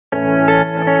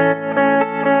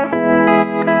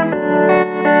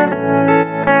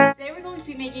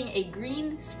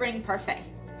Parfait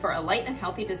for a light and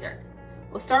healthy dessert.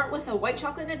 We'll start with a white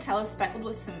chocolate Nutella speckled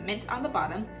with some mint on the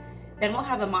bottom. Then we'll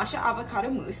have a matcha avocado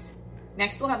mousse.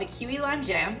 Next we'll have a kiwi lime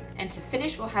jam, and to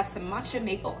finish we'll have some matcha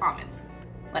maple almonds.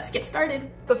 Let's get started!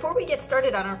 Before we get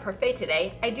started on our parfait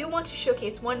today, I do want to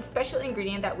showcase one special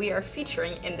ingredient that we are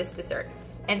featuring in this dessert,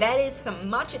 and that is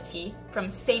some matcha tea from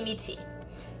Sami Tea.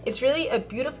 It's really a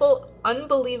beautiful,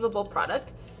 unbelievable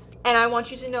product, and I want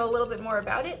you to know a little bit more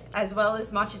about it, as well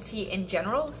as matcha tea in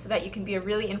general, so that you can be a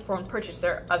really informed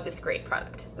purchaser of this great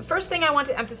product. The first thing I want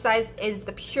to emphasize is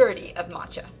the purity of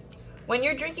matcha. When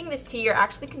you're drinking this tea, you're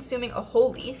actually consuming a whole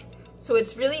leaf, so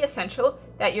it's really essential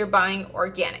that you're buying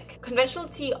organic. Conventional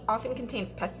tea often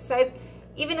contains pesticides,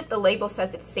 even if the label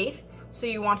says it's safe, so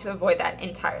you want to avoid that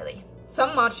entirely.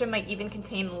 Some matcha might even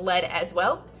contain lead as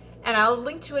well, and I'll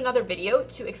link to another video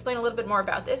to explain a little bit more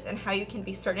about this and how you can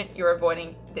be certain you're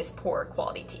avoiding this poor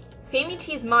quality tea. Sami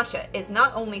Tea's matcha is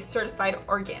not only certified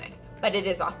organic, but it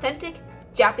is authentic,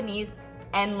 Japanese,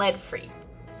 and lead-free.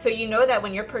 So you know that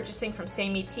when you're purchasing from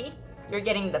Sami Tea, you're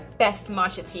getting the best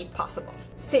matcha tea possible.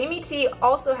 Sami Tea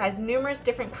also has numerous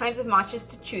different kinds of matchas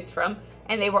to choose from,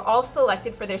 and they were all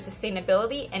selected for their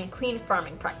sustainability and clean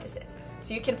farming practices.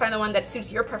 So you can find the one that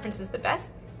suits your preferences the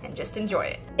best and just enjoy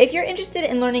it. If you're interested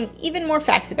in learning even more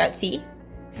facts about tea,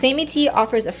 Sami Tea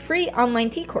offers a free online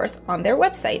tea course on their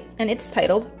website, and it's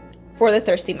titled For the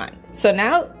Thirsty Mind. So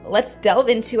now let's delve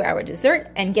into our dessert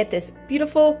and get this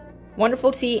beautiful,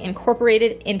 wonderful tea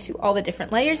incorporated into all the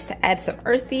different layers to add some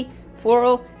earthy,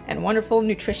 floral, and wonderful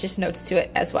nutritious notes to it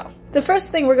as well. The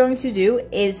first thing we're going to do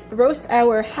is roast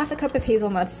our half a cup of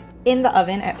hazelnuts in the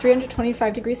oven at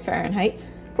 325 degrees Fahrenheit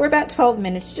for about 12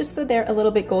 minutes, just so they're a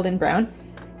little bit golden brown.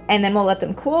 And then we'll let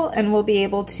them cool, and we'll be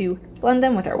able to blend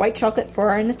them with our white chocolate for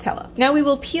our Nutella. Now we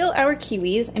will peel our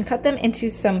kiwis and cut them into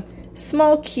some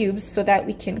small cubes so that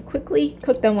we can quickly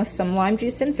cook them with some lime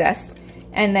juice and zest,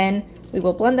 and then we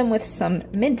will blend them with some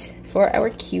mint for our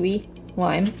kiwi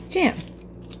lime jam.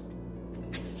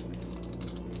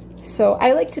 So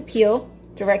I like to peel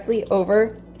directly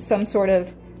over some sort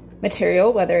of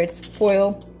material, whether it's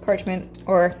foil, parchment,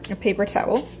 or a paper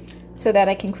towel, so that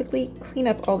I can quickly clean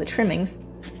up all the trimmings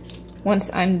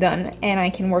once I'm done, and I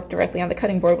can work directly on the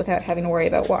cutting board without having to worry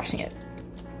about washing it.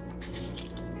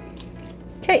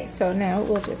 Okay, so now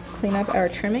we'll just clean up our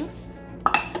trimmings,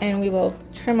 and we will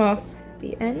trim off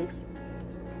the ends.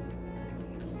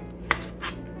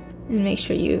 And make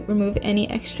sure you remove any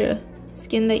extra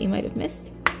skin that you might have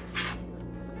missed.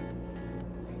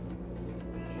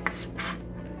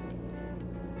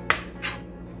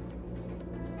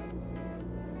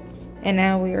 And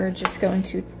now we are just going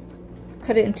to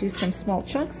cut it into some small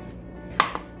chunks,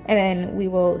 and then we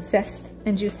will zest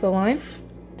and juice the lime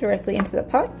directly into the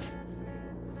pot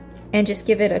and just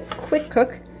give it a quick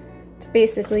cook to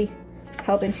basically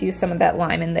help infuse some of that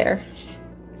lime in there.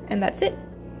 And that's it.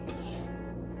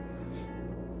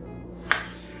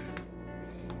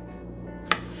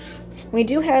 We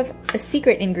do have a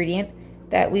secret ingredient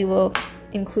that we will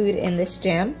include in this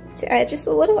jam to add just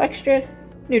a little extra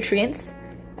nutrients,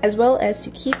 as well as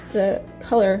to keep the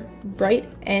color bright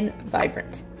and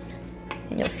vibrant.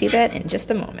 And you'll see that in just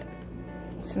a moment.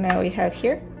 So now we have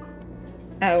here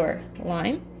our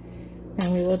lime,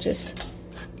 and we will just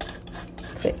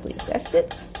quickly zest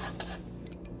it.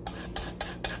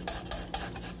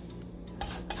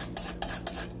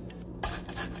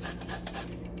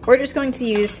 We're just going to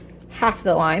use half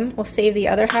the lime. We'll save the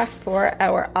other half for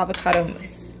our avocado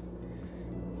mousse.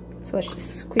 So let's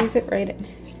just squeeze it right in.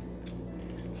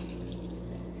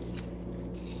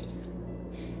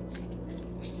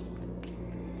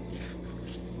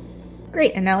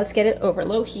 Great, and now let's get it over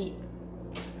low heat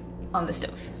on the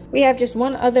stove. We have just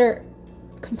one other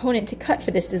component to cut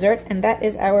for this dessert, and that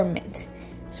is our mint.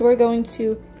 So we're going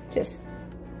to just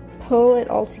pull it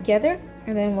all together,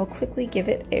 and then we'll quickly give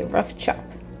it a rough chop.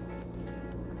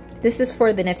 This is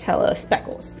for the Nutella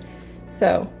speckles.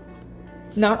 So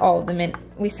not all of the mint.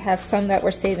 We have some that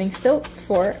we're saving still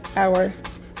for our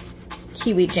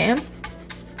kiwi jam,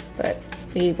 but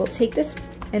we will take this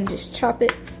and just chop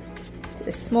it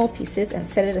the small pieces and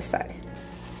set it aside.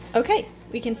 Okay,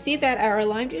 we can see that our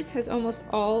lime juice has almost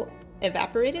all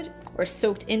evaporated or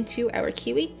soaked into our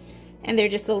kiwi, and they're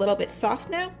just a little bit soft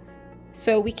now.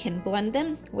 So we can blend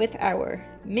them with our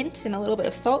mint and a little bit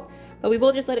of salt, but we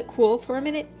will just let it cool for a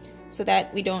minute so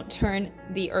that we don't turn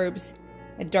the herbs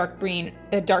a dark green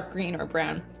or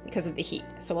brown because of the heat.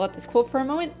 So we'll let this cool for a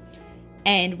moment,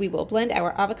 and we will blend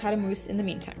our avocado mousse in the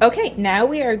meantime. Okay, now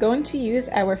we are going to use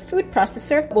our food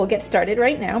processor. We'll get started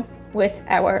right now with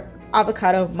our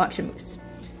avocado matcha mousse.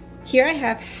 Here I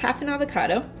have half an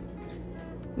avocado.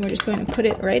 We're just going to put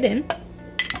it right in.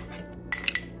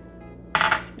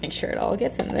 make sure it all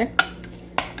gets in there.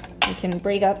 You can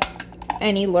break up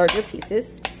any larger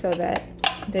pieces so that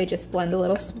they just blend a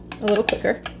little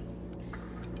quicker.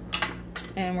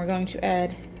 And we're going to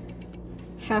add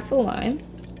half a lime.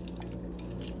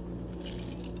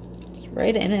 Just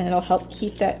right in, and it'll help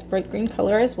keep that bright green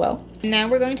color as well. Now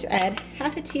we're going to add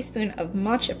half a teaspoon of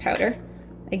matcha powder.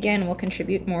 Again, will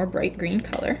contribute more bright green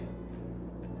color.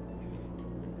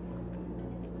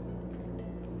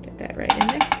 Get that right in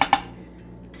there.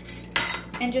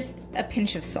 And just a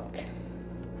pinch of salt.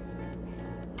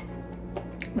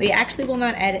 We actually will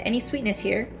not add any sweetness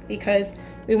here because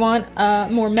we want a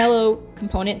more mellow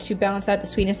component to balance out the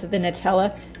sweetness of the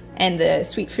Nutella and the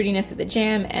sweet fruitiness of the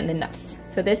jam and the nuts.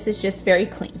 So this is just very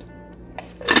clean.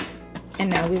 And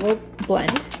now we will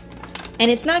blend. And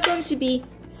it's not going to be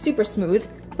super smooth,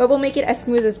 but we'll make it as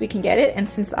smooth as we can get it. And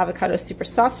since the avocado is super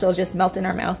soft, it'll just melt in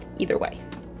our mouth either way.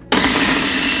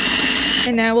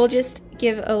 And now we'll just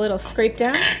give a little scrape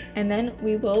down, and then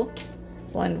we will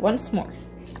blend once more.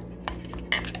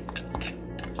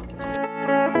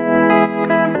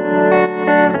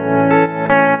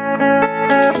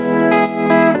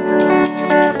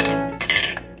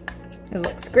 It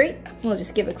looks great. We'll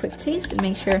just give a quick taste and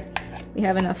make sure we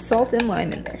have enough salt and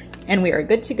lime in there. And we are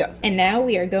good to go. And now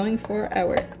we are going for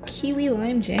our kiwi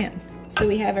lime jam. So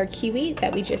we have our kiwi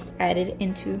that we just added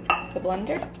into the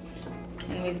blender.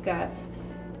 And we've got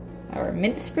our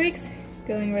mint sprigs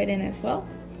going right in as well.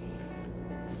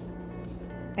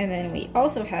 And then we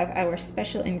also have our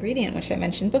special ingredient, which I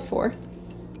mentioned before,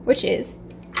 which is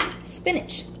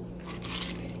spinach,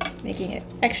 making it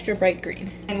extra bright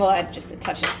green. And we'll add just a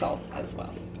touch of salt as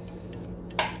well.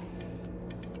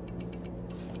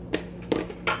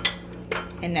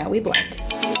 And now we blend.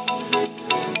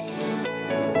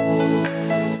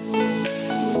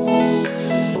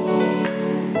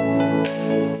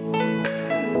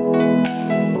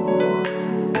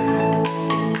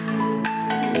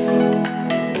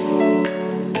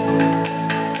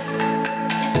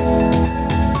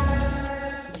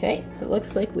 Okay, it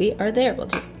looks like we are there. We'll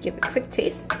just give it a quick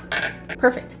taste.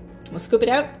 Perfect. We'll scoop it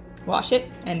out, wash it,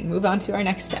 and move on to our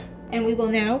next step. And we will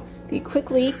now be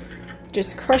quickly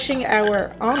just crushing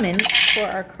our almonds for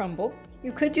our crumble.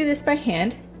 You could do this by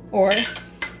hand, or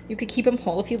you could keep them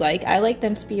whole if you like. I like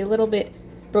them to be a little bit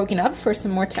broken up for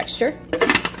some more texture.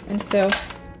 And so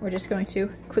we're just going to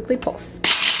quickly pulse.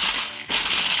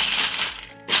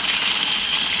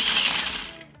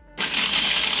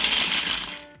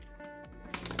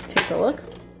 Take a look.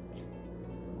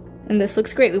 And this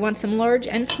looks great. We want some large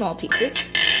and small pieces.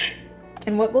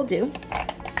 And what we'll do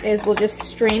is we'll just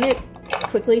strain it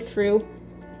quickly through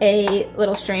a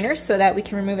little strainer so that we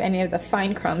can remove any of the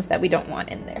fine crumbs that we don't want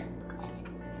in there.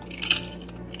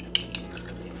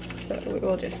 So we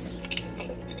will just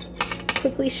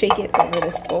quickly shake it over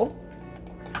this bowl.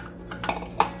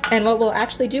 And what we'll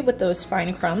actually do with those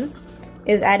fine crumbs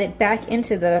is add it back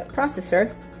into the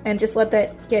processor and just let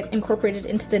that get incorporated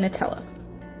into the Nutella.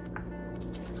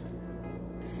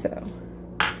 So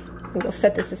we will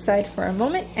set this aside for a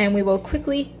moment and we will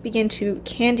quickly begin to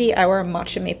candy our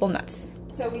matcha maple nuts.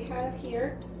 So we have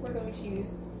here, we're going to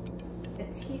use a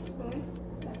teaspoon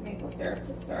of maple syrup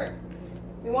to start.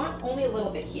 We want only a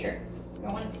little bit here. We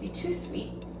don't want it to be too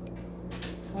sweet.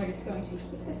 We're just going to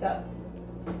heat this up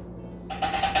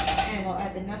and we'll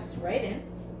add the nuts right in.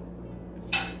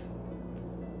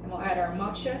 And we'll add our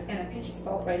matcha and a pinch of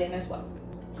salt right in as well.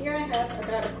 Here I have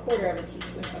about 1/4 of a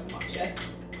teaspoon of matcha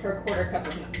per 1/4 cup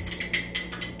of nuts.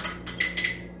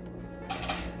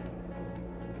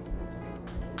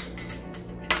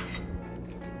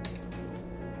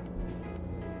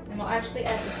 And we'll actually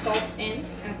add the salt in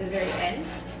at the very end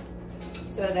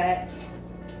so that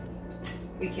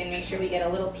we can make sure we get a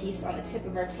little piece on the tip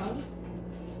of our tongue.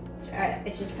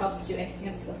 It just helps to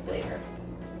enhance the flavor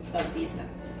of these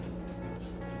nuts.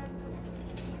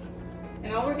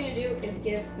 And all we're going to do is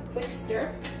give a quick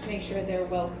stir to make sure they're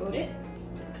well coated.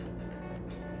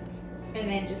 And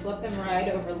then just let them ride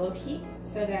over low heat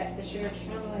so that the sugar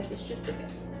caramelizes just a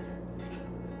bit.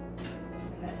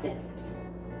 And that's it.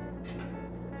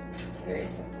 Very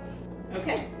simple.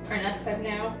 Okay, our nuts have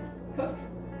now cooked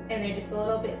and they're just a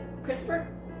little bit crisper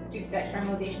due to that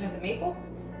caramelization of the maple.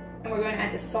 And we're going to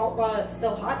add the salt while it's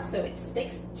still hot so it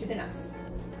sticks to the nuts.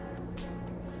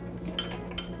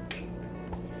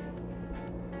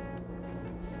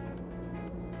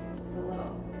 Just a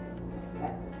little like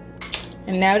that.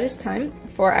 And now it is time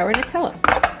for our Nutella.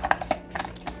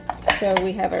 So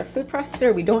we have our food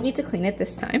processor. We don't need to clean it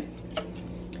this time.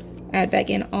 Add back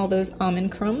in all those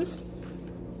almond crumbs.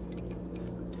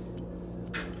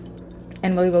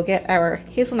 And we will get our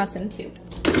hazelnuts in too.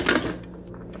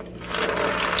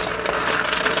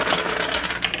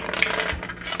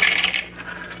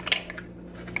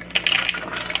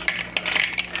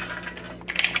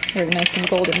 They're nice and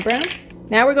golden brown.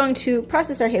 Now we're going to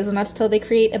process our hazelnuts till they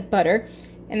create a butter,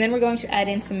 and then we're going to add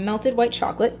in some melted white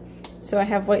chocolate. So I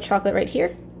have white chocolate right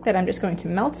here that I'm just going to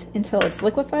melt until it's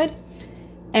liquefied,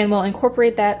 and we'll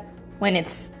incorporate that when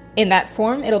it's in that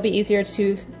form. It'll be easier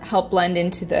to help blend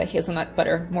into the hazelnut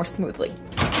butter more smoothly.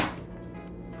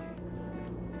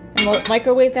 And we'll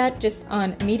microwave that just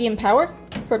on medium power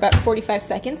for about 45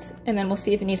 seconds, and then we'll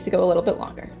see if it needs to go a little bit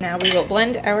longer. Now we will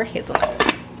blend our hazelnuts.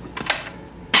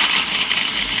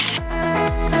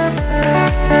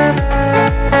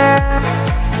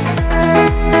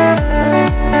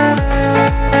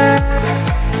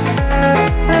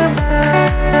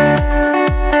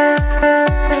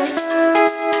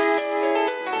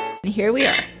 And here we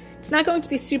are. It's not going to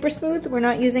be super smooth. We're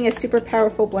not using a super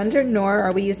powerful blender, nor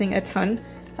are we using a ton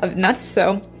of nuts,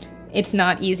 so it's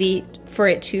not easy for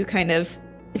it to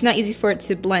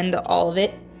blend all of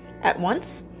it at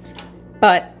once,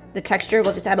 but the texture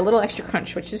will just add a little extra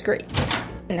crunch, which is great.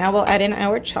 And now we'll add in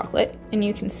our chocolate, and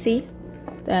you can see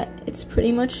that it's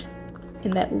pretty much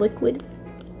in that liquid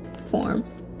form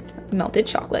of melted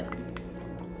chocolate.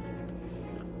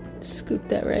 Scoop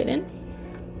that right in.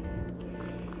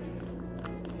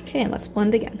 Okay, and let's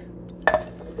blend again.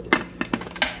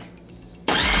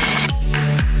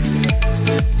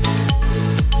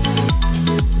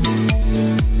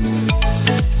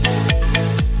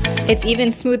 It's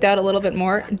even smoothed out a little bit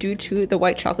more due to the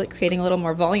white chocolate creating a little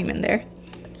more volume in there.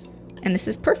 And this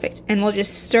is perfect. And we'll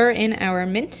just stir in our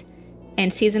mint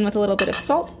and season with a little bit of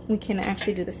salt. We can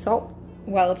actually do the salt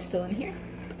while it's still in here.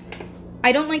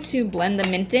 I don't like to blend the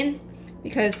mint in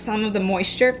because some of the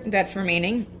moisture that's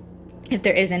remaining, if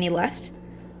there is any left,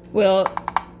 will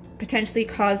potentially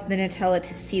cause the Nutella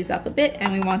to seize up a bit,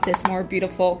 and we want this more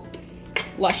beautiful,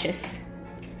 luscious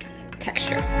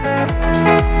texture.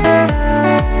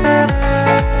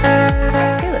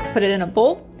 Okay, let's put it in a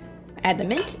bowl, add the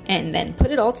mint, and then put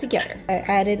it all together. I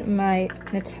added my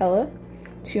Nutella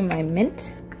to my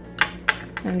mint.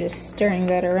 I'm just stirring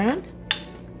that around.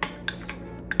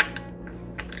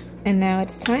 And now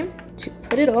it's time to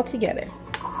put it all together.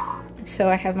 So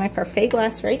I have my Parfait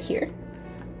glass right here,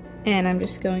 and I'm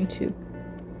just going to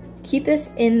keep this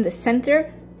in the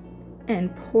center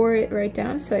and pour it right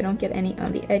down so I don't get any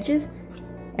on the edges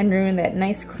and ruin that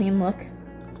nice clean look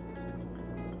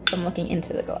from looking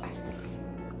into the glass.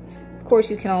 Of course,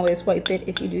 you can always wipe it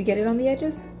if you do get it on the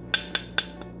edges,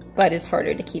 but it's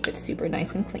harder to keep it super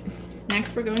nice and clean.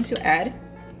 Next, we're going to add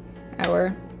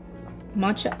our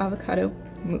matcha avocado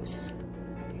mousse.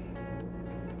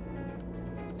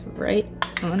 It's right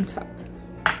on top.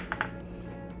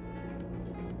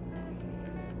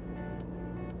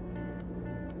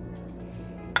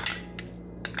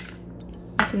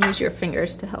 You can use your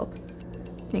fingers to help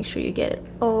make sure you get it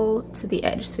all to the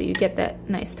edge so you get that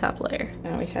nice top layer.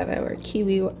 Now we have our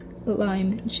kiwi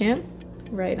lime jam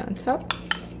right on top.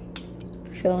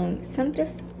 Fill in the center.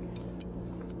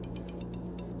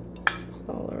 It's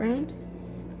all around.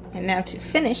 And now to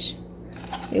finish,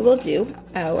 we will do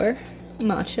our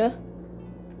matcha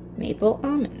maple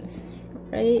almonds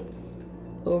right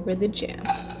over the jam.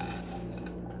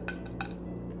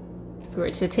 If we were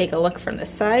to take a look from the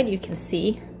side, you can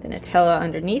see the Nutella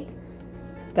underneath,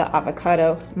 the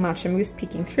avocado matcha mousse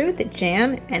peeking through, the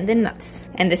jam, and the nuts.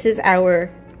 And this is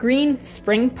our green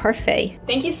spring parfait.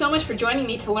 Thank you so much for joining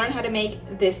me to learn how to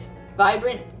make this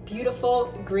vibrant,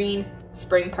 beautiful green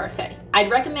spring parfait.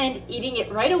 I'd recommend eating it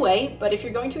right away, but if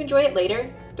you're going to enjoy it later,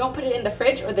 don't put it in the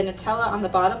fridge or the Nutella on the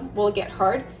bottom will get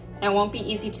hard and it won't be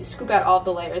easy to scoop out all of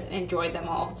the layers and enjoy them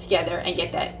all together and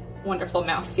get that wonderful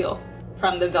mouthfeel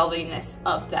from the velvetyness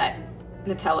of that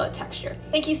Nutella texture.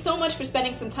 Thank you so much for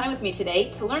spending some time with me today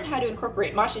to learn how to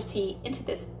incorporate matcha tea into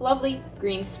this lovely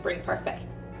green spring parfait.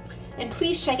 And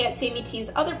please check out Sammy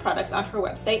Tea's other products on her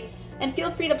website, and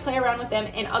feel free to play around with them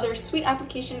in other sweet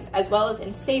applications as well as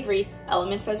in savory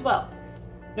elements as well.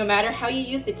 No matter how you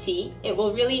use the tea, it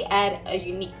will really add a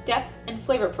unique depth and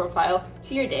flavor profile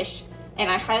to your dish, and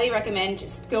I highly recommend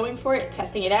just going for it,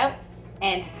 testing it out,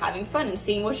 and having fun and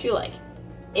seeing what you like.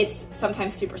 It's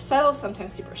sometimes super subtle,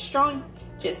 sometimes super strong.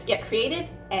 Just get creative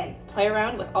and play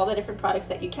around with all the different products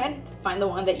that you can to find the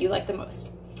one that you like the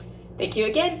most. Thank you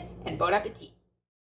again, and bon appetit!